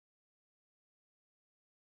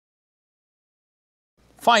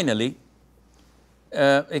Finally,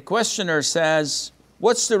 a questioner says,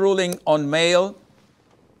 what's the ruling on male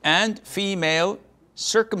and female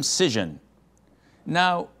circumcision?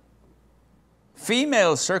 Now,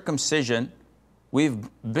 female circumcision, we've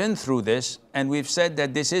been through this, and we've said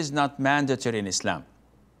that this is not mandatory in Islam.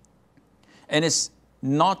 And it's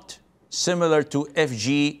not similar to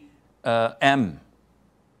FGM,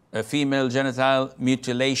 a female genital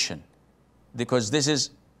mutilation, because this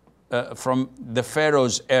is from the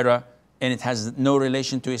Pharaoh's era, and it has no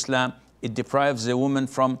relation to Islam. It deprives a woman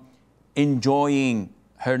from enjoying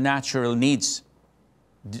her natural needs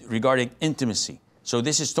regarding intimacy. So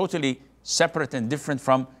this is totally separate and different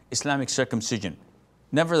from Islamic circumcision.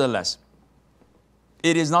 Nevertheless,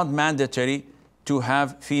 it is not mandatory to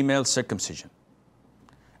have female circumcision.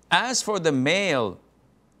 As for the male,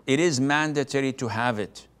 it is mandatory to have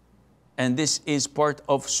it. And this is part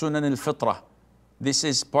of Sunan al-Fitrah. This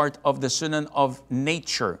is part of the Sunan of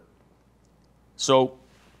nature. So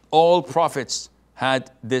all prophets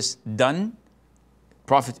had this done.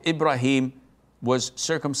 Prophet Ibrahim was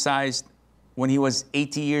circumcised when he was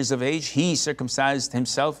 80 years of age. He circumcised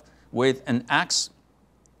himself with an axe.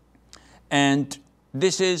 And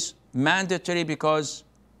this is mandatory because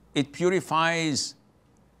it purifies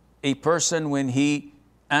a person when he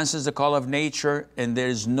answers the call of nature and there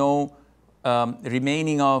is no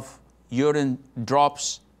remaining of urine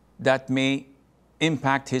drops that may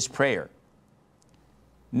impact his prayer.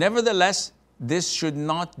 Nevertheless, this should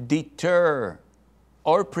not deter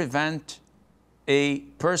or prevent a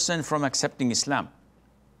person from accepting Islam.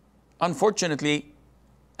 Unfortunately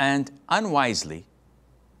and unwisely,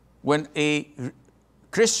 when a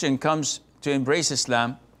Christian comes to embrace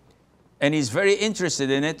Islam and he's very interested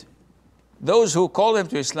in it, those who call him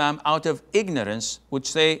to Islam out of ignorance would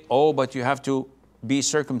say, oh, but you have to be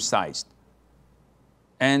circumcised.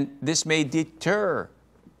 And this may deter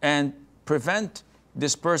and prevent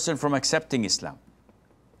this person from accepting Islam.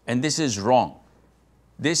 And this is wrong.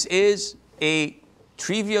 This is a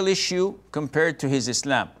trivial issue compared to his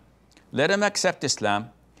Islam. Let him accept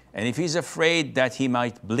Islam, and if he's afraid that he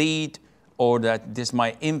might bleed or that this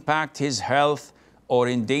might impact his health or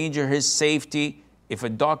endanger his safety, if a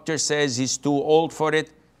doctor says he's too old for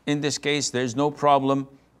it, in this case, there's no problem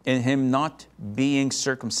in him not being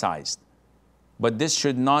circumcised. But this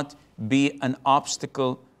should not be an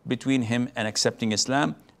obstacle between him and accepting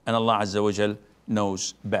Islam, and Allah Azza wa Jal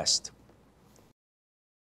knows best.